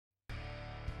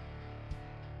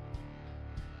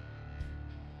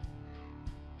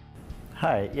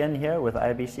Hi, Ian here with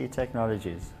IBC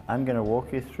Technologies. I'm going to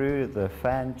walk you through the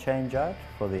fan change-out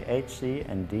for the HC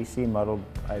and DC model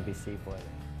IBC boiler.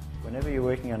 Whenever you're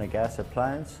working on a gas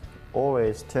appliance,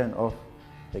 always turn off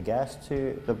the gas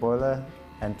to the boiler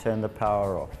and turn the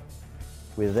power off.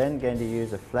 We're then going to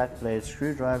use a flat blade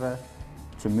screwdriver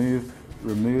to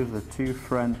remove the two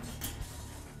front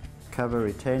cover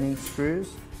retaining screws.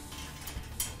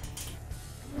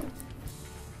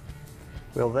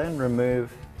 We'll then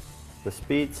remove the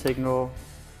speed signal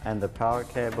and the power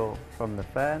cable from the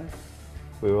fan.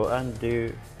 We will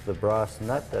undo the brass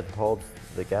nut that holds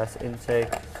the gas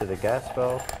intake to the gas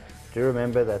valve. Do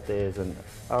remember that there is an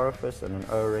orifice and an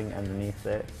O-ring underneath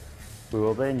there. We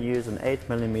will then use an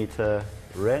 8mm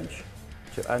wrench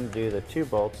to undo the two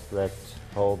bolts that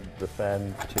hold the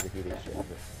fan to the heat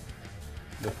exchanger.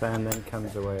 The fan then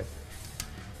comes away.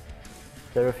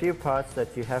 There are a few parts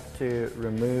that you have to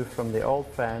remove from the old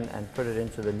fan and put it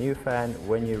into the new fan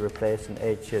when you replace an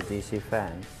HC or DC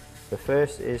fan. The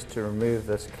first is to remove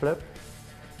this clip,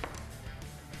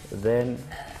 then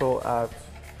pull out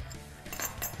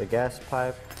the gas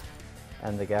pipe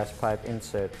and the gas pipe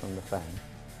insert from the fan.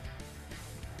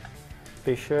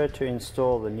 Be sure to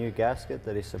install the new gasket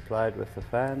that is supplied with the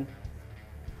fan,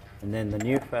 and then the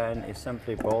new fan is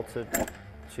simply bolted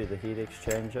to the heat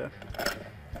exchanger.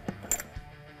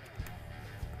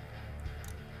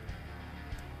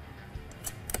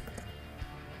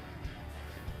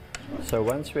 So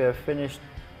once we have finished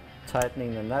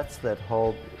tightening the nuts that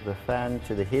hold the fan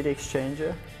to the heat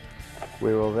exchanger,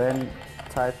 we will then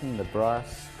tighten the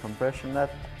brass compression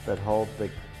nut that hold the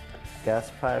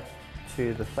gas pipe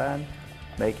to the fan,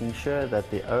 making sure that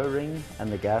the O-ring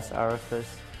and the gas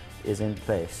orifice is in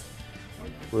place.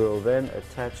 We will then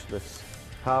attach this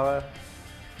power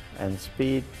and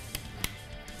speed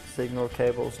signal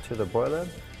cables to the boiler.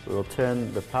 We will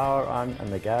turn the power on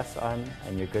and the gas on,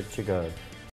 and you're good to go.